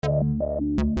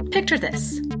Picture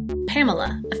this.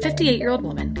 Pamela, a 58-year-old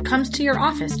woman, comes to your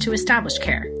office to establish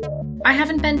care. I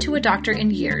haven't been to a doctor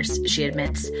in years, she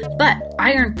admits, but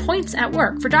I earn points at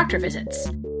work for doctor visits.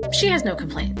 She has no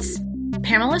complaints.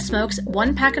 Pamela smokes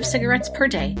 1 pack of cigarettes per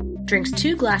day, drinks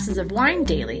 2 glasses of wine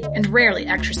daily, and rarely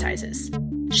exercises.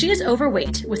 She is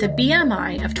overweight with a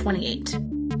BMI of 28.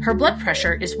 Her blood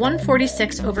pressure is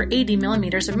 146/80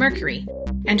 millimeters of mercury,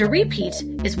 and a repeat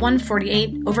is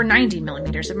 148/90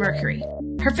 millimeters of mercury.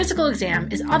 Her physical exam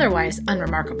is otherwise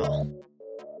unremarkable.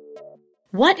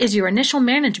 What is your initial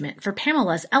management for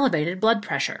Pamela's elevated blood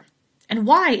pressure? And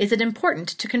why is it important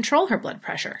to control her blood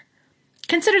pressure?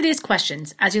 Consider these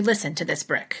questions as you listen to this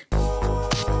brick.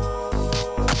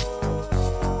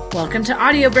 Welcome to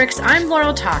Audio Bricks. I'm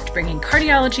Laurel Toft, bringing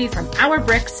cardiology from our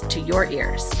bricks to your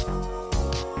ears.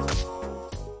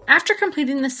 After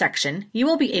completing this section, you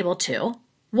will be able to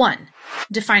 1.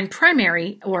 Define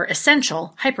primary or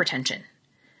essential hypertension.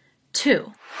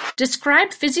 2.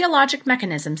 Describe physiologic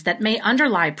mechanisms that may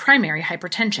underlie primary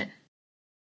hypertension.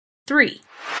 3.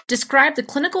 Describe the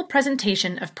clinical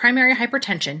presentation of primary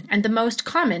hypertension and the most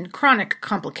common chronic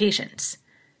complications.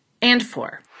 And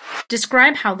 4.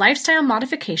 Describe how lifestyle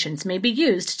modifications may be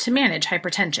used to manage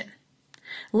hypertension.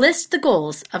 List the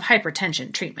goals of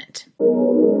hypertension treatment.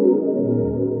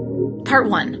 Part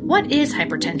 1. What is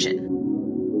hypertension?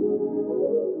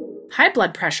 High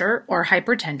blood pressure, or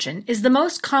hypertension, is the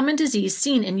most common disease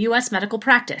seen in U.S. medical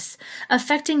practice,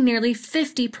 affecting nearly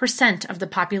 50% of the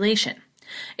population.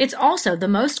 It's also the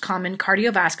most common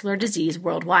cardiovascular disease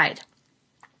worldwide.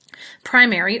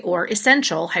 Primary or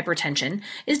essential hypertension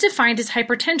is defined as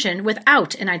hypertension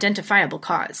without an identifiable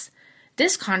cause.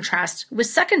 This contrasts with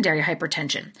secondary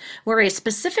hypertension, where a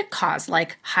specific cause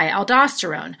like high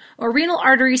aldosterone or renal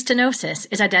artery stenosis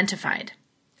is identified.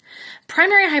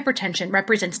 Primary hypertension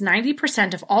represents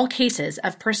 90% of all cases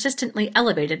of persistently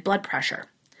elevated blood pressure.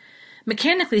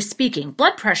 Mechanically speaking,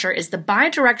 blood pressure is the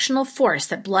bidirectional force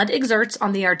that blood exerts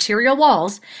on the arterial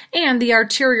walls and the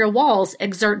arterial walls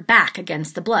exert back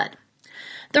against the blood.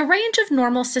 The range of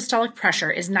normal systolic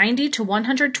pressure is 90 to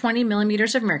 120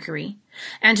 millimeters of mercury,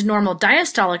 and normal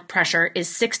diastolic pressure is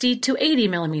 60 to 80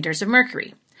 millimeters of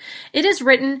mercury. It is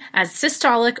written as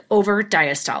systolic over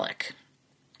diastolic.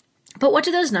 But what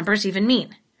do those numbers even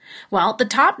mean? Well, the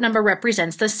top number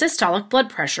represents the systolic blood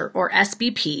pressure, or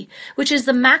SBP, which is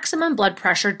the maximum blood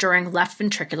pressure during left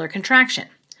ventricular contraction.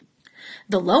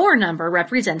 The lower number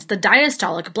represents the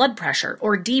diastolic blood pressure,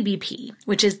 or DBP,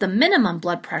 which is the minimum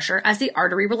blood pressure as the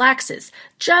artery relaxes,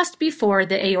 just before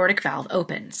the aortic valve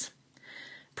opens.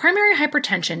 Primary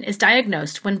hypertension is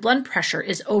diagnosed when blood pressure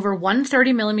is over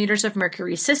 130 millimeters of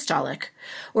mercury systolic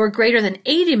or greater than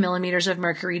 80 millimeters of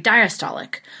mercury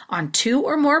diastolic on 2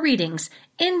 or more readings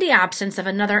in the absence of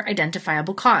another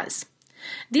identifiable cause.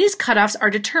 These cutoffs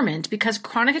are determined because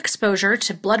chronic exposure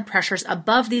to blood pressures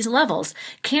above these levels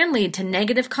can lead to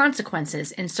negative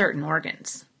consequences in certain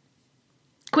organs.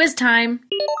 Quiz time!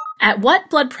 At what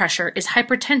blood pressure is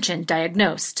hypertension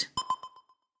diagnosed?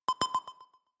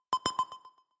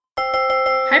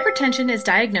 Hypertension is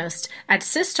diagnosed at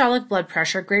systolic blood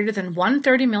pressure greater than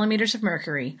 130 millimeters of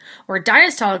mercury or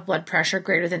diastolic blood pressure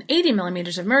greater than 80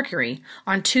 millimeters of mercury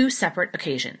on 2 separate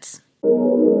occasions.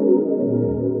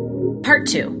 Part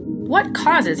 2. What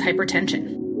causes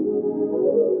hypertension?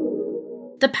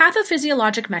 The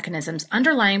pathophysiologic mechanisms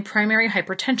underlying primary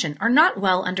hypertension are not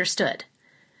well understood.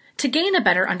 To gain a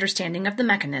better understanding of the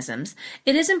mechanisms,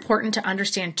 it is important to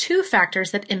understand 2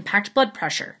 factors that impact blood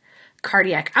pressure: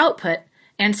 cardiac output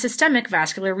and systemic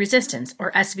vascular resistance,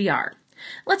 or SVR.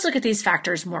 Let's look at these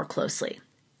factors more closely.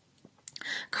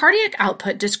 Cardiac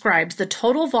output describes the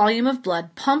total volume of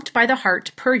blood pumped by the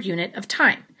heart per unit of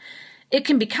time. It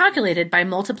can be calculated by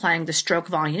multiplying the stroke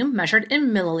volume, measured in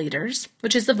milliliters,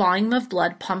 which is the volume of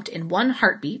blood pumped in 1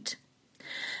 heartbeat,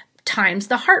 times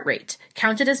the heart rate,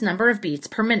 counted as number of beats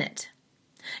per minute.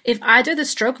 If either the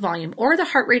stroke volume or the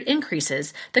heart rate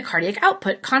increases, the cardiac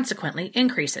output consequently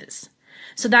increases.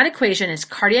 So that equation is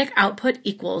cardiac output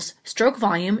equals stroke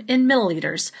volume in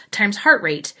milliliters times heart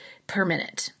rate per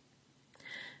minute.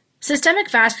 Systemic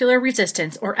vascular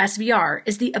resistance, or SVR,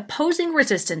 is the opposing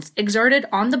resistance exerted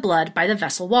on the blood by the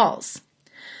vessel walls.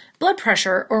 Blood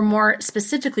pressure, or more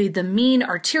specifically the mean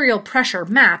arterial pressure,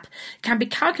 MAP, can be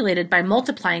calculated by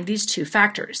multiplying these 2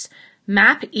 factors.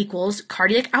 MAP equals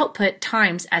cardiac output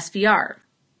times SVR.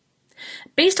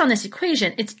 Based on this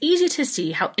equation, it's easy to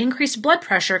see how increased blood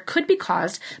pressure could be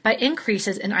caused by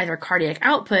increases in either cardiac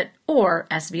output or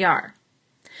SVR.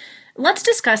 Let's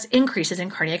discuss increases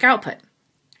in cardiac output.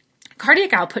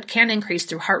 Cardiac output can increase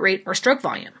through heart rate or stroke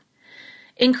volume.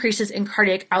 Increases in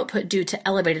cardiac output due to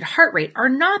elevated heart rate are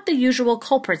not the usual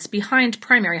culprits behind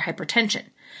primary hypertension.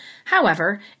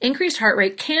 However, increased heart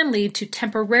rate can lead to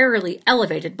temporarily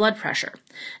elevated blood pressure.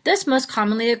 This most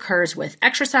commonly occurs with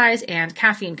exercise and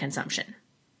caffeine consumption.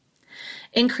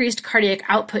 Increased cardiac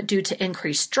output due to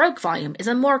increased stroke volume is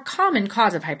a more common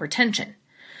cause of hypertension.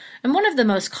 And one of the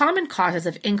most common causes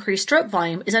of increased stroke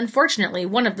volume is unfortunately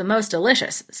one of the most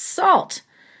delicious: salt.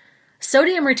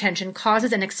 Sodium retention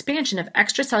causes an expansion of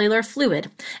extracellular fluid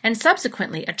and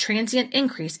subsequently a transient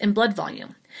increase in blood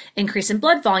volume. Increase in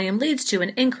blood volume leads to an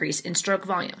increase in stroke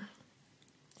volume.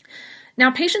 Now,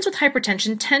 patients with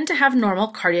hypertension tend to have normal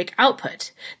cardiac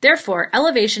output. Therefore,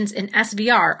 elevations in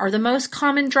SVR are the most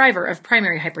common driver of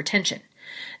primary hypertension.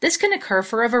 This can occur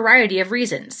for a variety of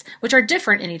reasons, which are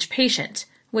different in each patient,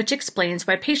 which explains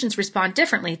why patients respond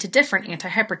differently to different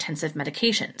antihypertensive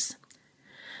medications.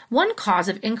 One cause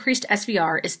of increased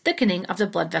SVR is thickening of the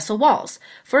blood vessel walls,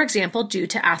 for example due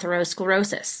to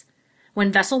atherosclerosis. When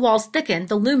vessel walls thicken,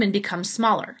 the lumen becomes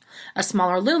smaller. A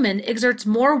smaller lumen exerts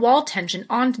more wall tension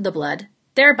onto the blood,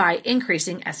 thereby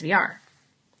increasing SVR.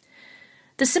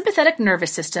 The sympathetic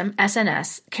nervous system,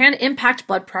 SNS, can impact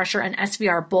blood pressure and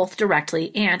SVR both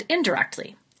directly and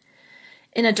indirectly.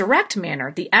 In a direct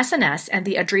manner, the SNS and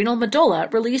the adrenal medulla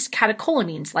release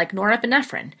catecholamines like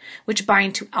norepinephrine, which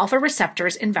bind to alpha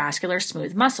receptors in vascular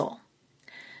smooth muscle.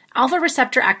 Alpha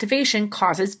receptor activation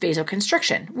causes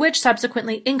vasoconstriction, which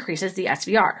subsequently increases the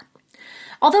SVR.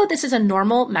 Although this is a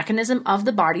normal mechanism of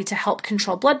the body to help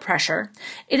control blood pressure,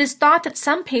 it is thought that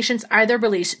some patients either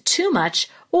release too much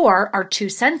or are too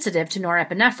sensitive to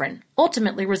norepinephrine,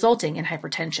 ultimately resulting in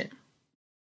hypertension.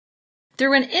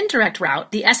 Through an indirect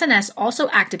route, the SNS also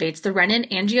activates the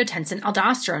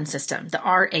renin-angiotensin-aldosterone system, the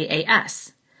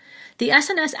RAAS. The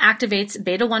SNS activates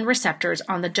beta-1 receptors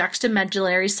on the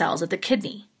juxtamedullary cells of the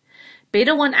kidney.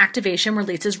 Beta-1 activation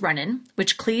releases renin,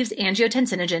 which cleaves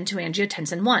angiotensinogen to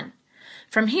angiotensin 1.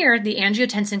 From here, the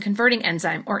angiotensin-converting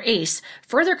enzyme, or ACE,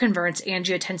 further converts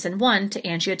angiotensin 1 to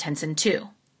angiotensin 2.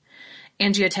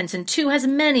 Angiotensin 2 has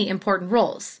many important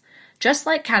roles. Just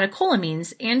like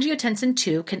catecholamines, angiotensin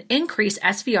 2 can increase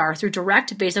SVR through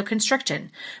direct vasoconstriction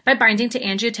by binding to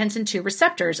angiotensin 2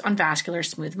 receptors on vascular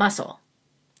smooth muscle.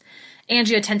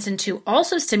 Angiotensin 2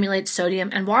 also stimulates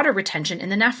sodium and water retention in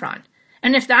the nephron.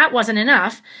 And if that wasn't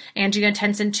enough,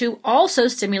 angiotensin 2 also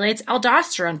stimulates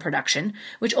aldosterone production,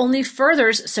 which only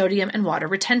furthers sodium and water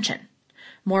retention.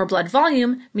 More blood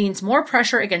volume means more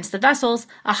pressure against the vessels,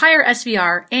 a higher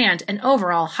SVR, and an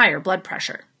overall higher blood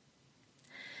pressure.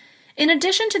 In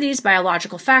addition to these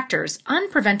biological factors,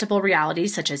 unpreventable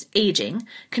realities such as aging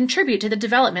contribute to the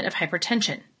development of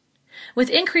hypertension. With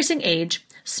increasing age,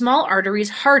 small arteries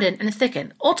harden and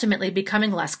thicken, ultimately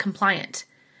becoming less compliant.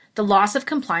 The loss of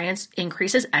compliance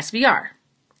increases SVR.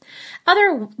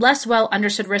 Other less well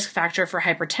understood risk factor for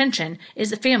hypertension is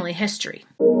the family history.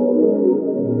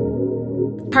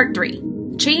 Part 3.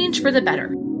 Change for the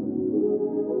better.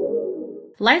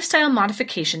 Lifestyle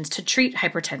modifications to treat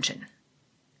hypertension.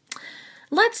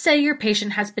 Let's say your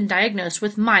patient has been diagnosed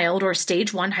with mild or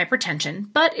stage 1 hypertension,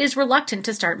 but is reluctant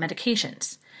to start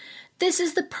medications. This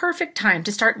is the perfect time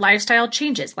to start lifestyle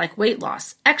changes like weight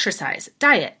loss, exercise,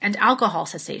 diet, and alcohol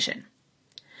cessation.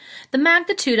 The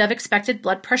magnitude of expected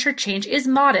blood pressure change is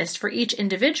modest for each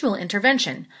individual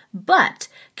intervention, but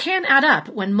can add up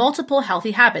when multiple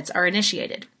healthy habits are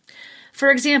initiated. For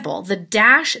example, the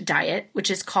DASH diet, which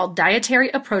is called Dietary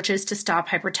Approaches to Stop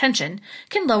Hypertension,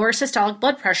 can lower systolic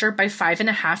blood pressure by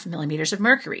 5.5 millimeters of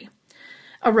mercury.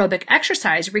 Aerobic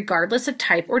exercise, regardless of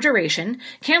type or duration,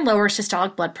 can lower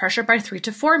systolic blood pressure by 3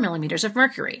 to 4 millimeters of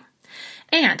mercury.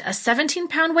 And a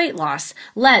 17-pound weight loss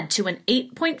led to an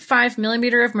 8.5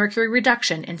 millimeter of mercury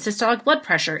reduction in systolic blood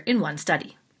pressure in one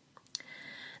study.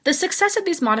 The success of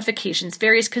these modifications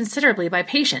varies considerably by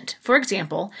patient. For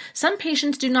example, some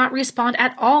patients do not respond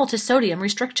at all to sodium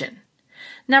restriction.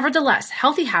 Nevertheless,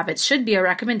 healthy habits should be a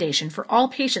recommendation for all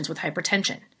patients with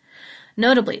hypertension.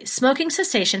 Notably, smoking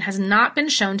cessation has not been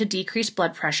shown to decrease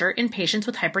blood pressure in patients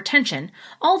with hypertension,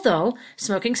 although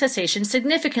smoking cessation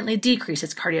significantly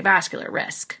decreases cardiovascular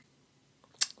risk.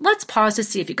 Let's pause to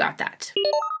see if you got that.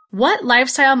 What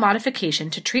lifestyle modification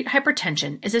to treat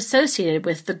hypertension is associated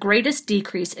with the greatest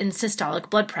decrease in systolic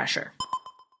blood pressure?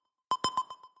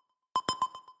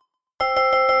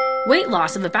 Weight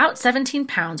loss of about 17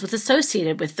 pounds was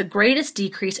associated with the greatest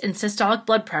decrease in systolic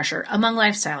blood pressure among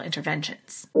lifestyle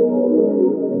interventions.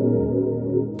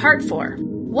 Part 4.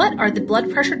 What are the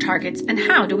blood pressure targets and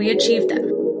how do we achieve them?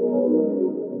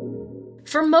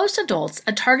 For most adults,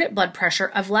 a target blood pressure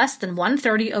of less than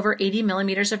 130 over 80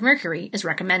 millimeters of mercury is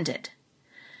recommended.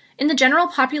 In the general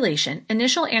population,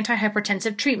 initial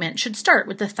antihypertensive treatment should start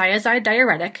with the thiazide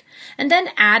diuretic and then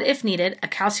add, if needed, a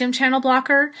calcium channel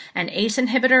blocker, an ACE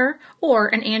inhibitor, or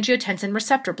an angiotensin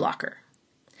receptor blocker.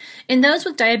 In those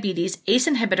with diabetes, ACE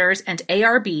inhibitors and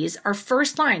ARBs are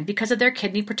first line because of their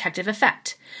kidney protective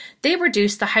effect. They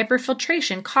reduce the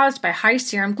hyperfiltration caused by high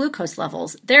serum glucose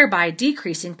levels, thereby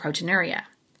decreasing proteinuria.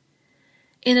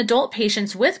 In adult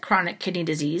patients with chronic kidney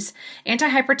disease,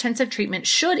 antihypertensive treatment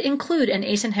should include an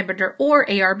ACE inhibitor or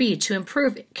ARB to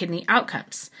improve kidney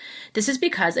outcomes. This is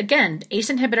because, again,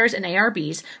 ACE inhibitors and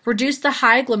ARBs reduce the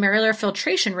high glomerular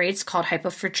filtration rates called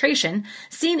hypofiltration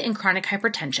seen in chronic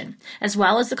hypertension, as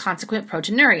well as the consequent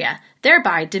proteinuria,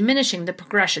 thereby diminishing the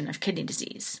progression of kidney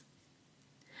disease.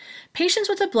 Patients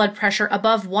with a blood pressure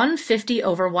above 150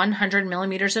 over 100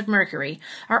 millimeters of mercury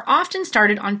are often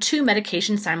started on 2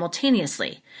 medications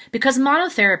simultaneously because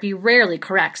monotherapy rarely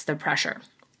corrects their pressure.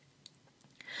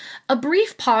 A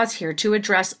brief pause here to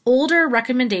address older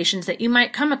recommendations that you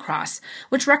might come across,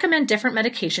 which recommend different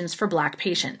medications for Black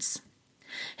patients.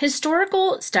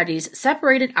 Historical studies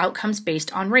separated outcomes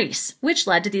based on race, which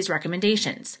led to these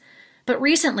recommendations. But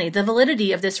recently, the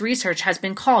validity of this research has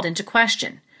been called into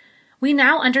question. We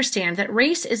now understand that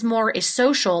race is more a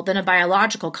social than a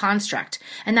biological construct,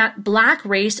 and that Black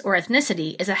race or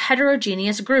ethnicity is a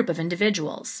heterogeneous group of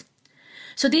individuals.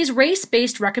 So these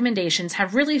race-based recommendations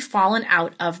have really fallen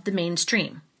out of the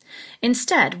mainstream.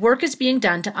 Instead, work is being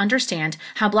done to understand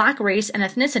how Black race and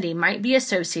ethnicity might be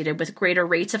associated with greater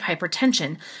rates of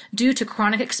hypertension due to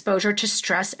chronic exposure to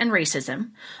stress and racism,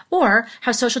 or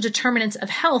how social determinants of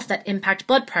health that impact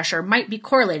blood pressure might be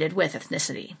correlated with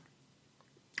ethnicity.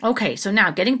 Okay, so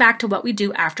now getting back to what we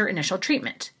do after initial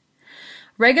treatment.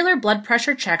 Regular blood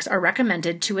pressure checks are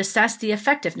recommended to assess the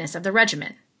effectiveness of the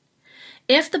regimen.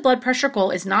 If the blood pressure goal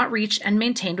is not reached and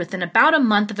maintained within about a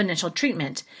month of initial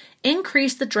treatment,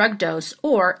 increase the drug dose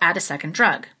or add a second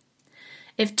drug.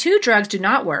 If 2 drugs do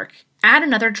not work, add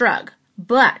another drug,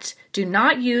 but do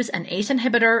not use an ACE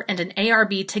inhibitor and an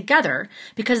ARB together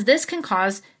because this can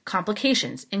cause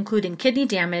complications, including kidney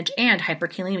damage and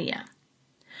hyperkalemia.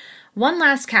 One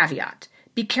last caveat.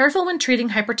 Be careful when treating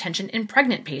hypertension in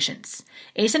pregnant patients.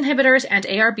 ACE inhibitors and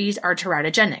ARBs are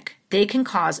teratogenic. They can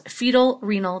cause fetal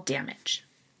renal damage.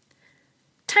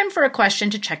 Time for a question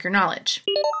to check your knowledge.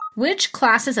 Which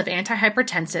classes of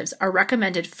antihypertensives are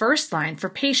recommended first line for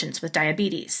patients with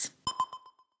diabetes?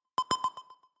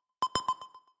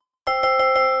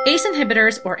 ACE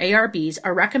inhibitors or ARBs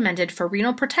are recommended for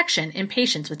renal protection in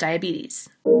patients with diabetes.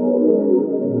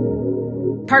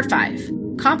 Part 5.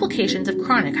 Complications of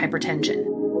chronic hypertension.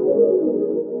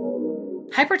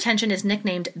 Hypertension is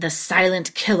nicknamed the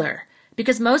silent killer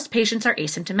because most patients are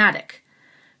asymptomatic.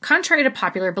 Contrary to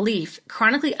popular belief,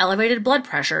 chronically elevated blood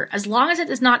pressure, as long as it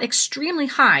is not extremely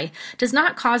high, does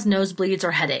not cause nosebleeds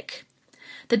or headache.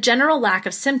 The general lack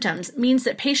of symptoms means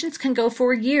that patients can go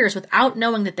for years without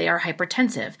knowing that they are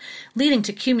hypertensive, leading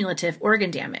to cumulative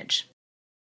organ damage.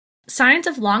 Signs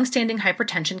of long-standing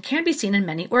hypertension can be seen in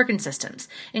many organ systems,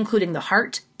 including the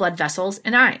heart, blood vessels,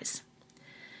 and eyes.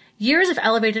 Years of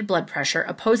elevated blood pressure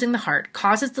opposing the heart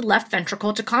causes the left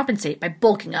ventricle to compensate by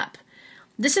bulking up.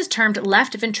 This is termed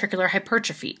left ventricular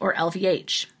hypertrophy, or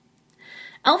LVH.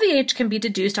 LVH can be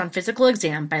deduced on physical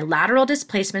exam by lateral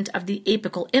displacement of the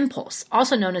apical impulse,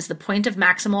 also known as the point of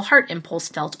maximal heart impulse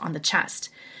felt on the chest.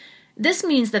 This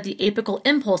means that the apical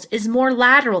impulse is more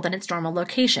lateral than its normal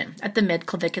location, at the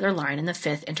mid-clavicular line in the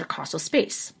 5th intercostal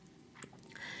space.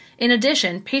 In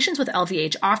addition, patients with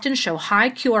LVH often show high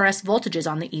QRS voltages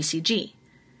on the ECG.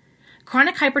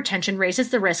 Chronic hypertension raises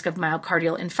the risk of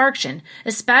myocardial infarction,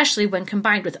 especially when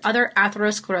combined with other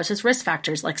atherosclerosis risk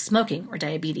factors like smoking or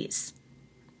diabetes.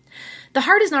 The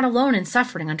heart is not alone in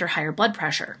suffering under higher blood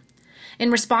pressure.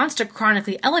 In response to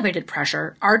chronically elevated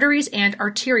pressure, arteries and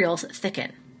arterioles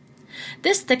thicken.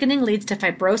 This thickening leads to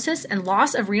fibrosis and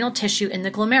loss of renal tissue in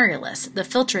the glomerulus, the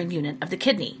filtering unit of the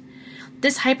kidney.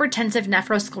 This hypertensive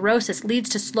nephrosclerosis leads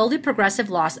to slowly progressive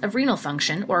loss of renal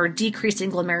function, or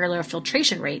decreasing glomerular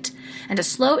filtration rate, and a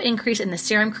slow increase in the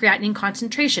serum creatinine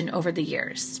concentration over the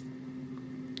years.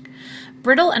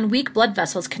 Brittle and weak blood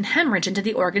vessels can hemorrhage into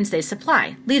the organs they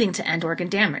supply, leading to end organ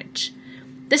damage.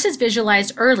 This is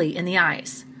visualized early in the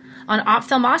eyes. On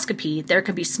ophthalmoscopy, there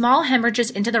can be small hemorrhages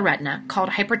into the retina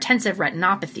called hypertensive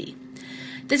retinopathy.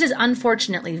 This is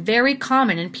unfortunately very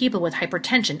common in people with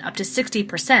hypertension, up to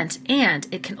 60%, and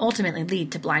it can ultimately lead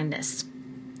to blindness.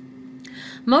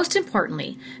 Most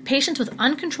importantly, patients with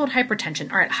uncontrolled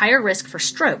hypertension are at higher risk for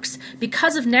strokes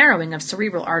because of narrowing of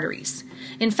cerebral arteries.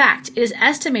 In fact, it is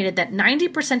estimated that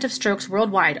 90% of strokes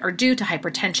worldwide are due to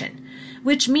hypertension,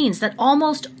 which means that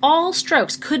almost all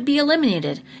strokes could be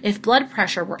eliminated if blood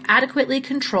pressure were adequately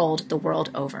controlled the world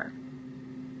over.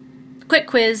 Quick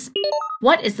quiz.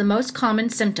 What is the most common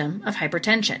symptom of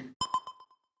hypertension?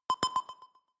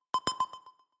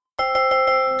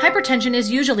 Hypertension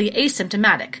is usually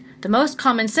asymptomatic. The most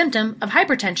common symptom of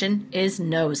hypertension is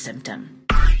no symptom.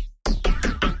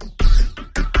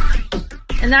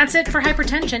 And that's it for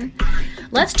hypertension.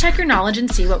 Let's check your knowledge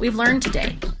and see what we've learned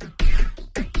today.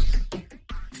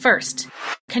 First,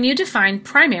 can you define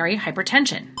primary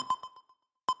hypertension?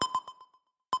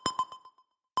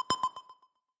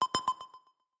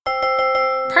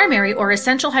 Primary or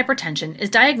essential hypertension is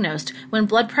diagnosed when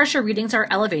blood pressure readings are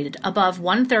elevated above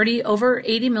 130 over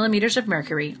 80 millimeters of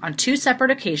mercury on two separate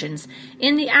occasions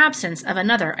in the absence of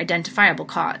another identifiable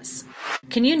cause.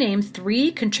 Can you name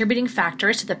 3 contributing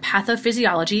factors to the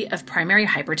pathophysiology of primary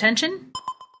hypertension?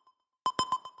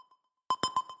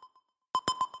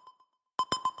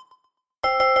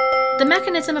 The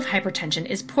mechanism of hypertension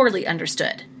is poorly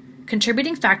understood.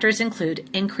 Contributing factors include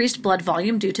increased blood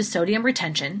volume due to sodium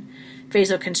retention,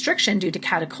 vasoconstriction due to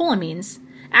catecholamines,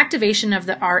 activation of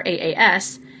the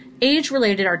RAAS,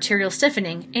 age-related arterial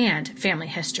stiffening, and family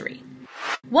history.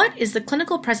 What is the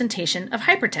clinical presentation of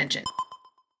hypertension?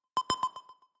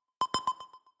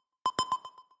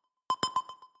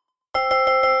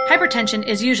 Hypertension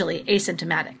is usually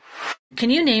asymptomatic. Can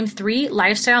you name 3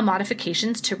 lifestyle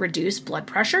modifications to reduce blood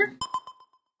pressure?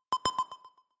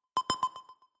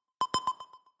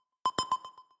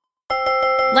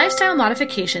 Lifestyle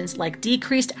modifications like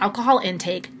decreased alcohol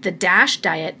intake, the DASH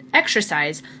diet,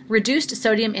 exercise, reduced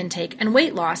sodium intake, and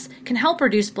weight loss can help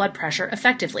reduce blood pressure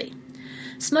effectively.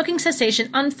 Smoking cessation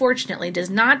unfortunately does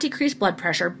not decrease blood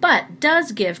pressure, but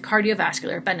does give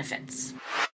cardiovascular benefits.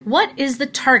 What is the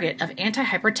target of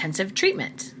antihypertensive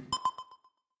treatment?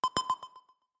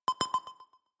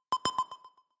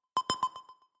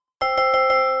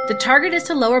 The target is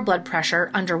to lower blood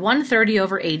pressure under 130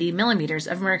 over 80 millimeters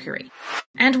of mercury.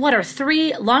 And what are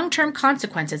 3 long-term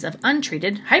consequences of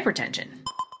untreated hypertension?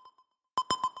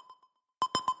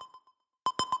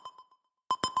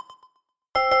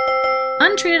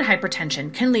 Untreated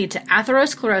hypertension can lead to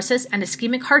atherosclerosis and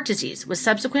ischemic heart disease with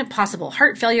subsequent possible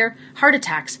heart failure, heart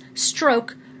attacks,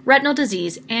 stroke, retinal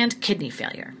disease, and kidney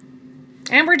failure.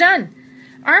 And we're done!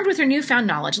 Armed with your newfound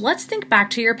knowledge, let's think back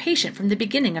to your patient from the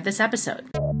beginning of this episode.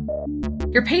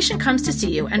 Your patient comes to see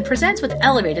you and presents with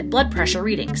elevated blood pressure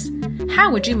readings.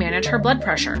 How would you manage her blood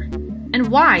pressure? And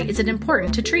why is it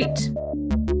important to treat?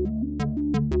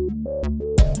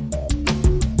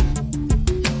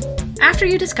 After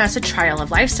you discuss a trial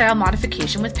of lifestyle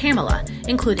modification with Pamela,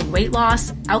 including weight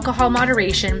loss, alcohol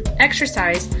moderation,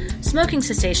 exercise, smoking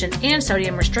cessation, and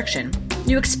sodium restriction,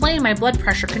 you explain why blood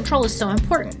pressure control is so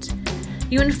important.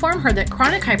 You inform her that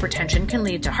chronic hypertension can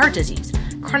lead to heart disease,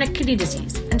 chronic kidney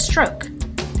disease, and stroke.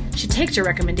 She takes your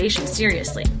recommendations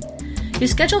seriously. You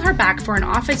schedule her back for an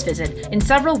office visit in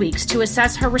several weeks to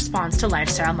assess her response to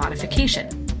lifestyle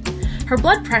modification. Her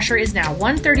blood pressure is now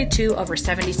 132 over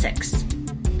 76.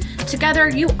 Together,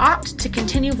 you opt to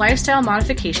continue lifestyle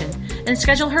modification and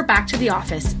schedule her back to the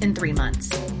office in 3 months.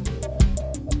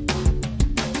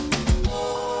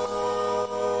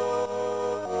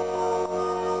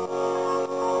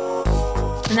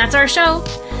 And that's our show.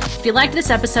 If you liked this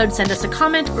episode, send us a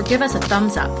comment or give us a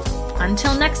thumbs up.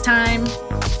 Until next time.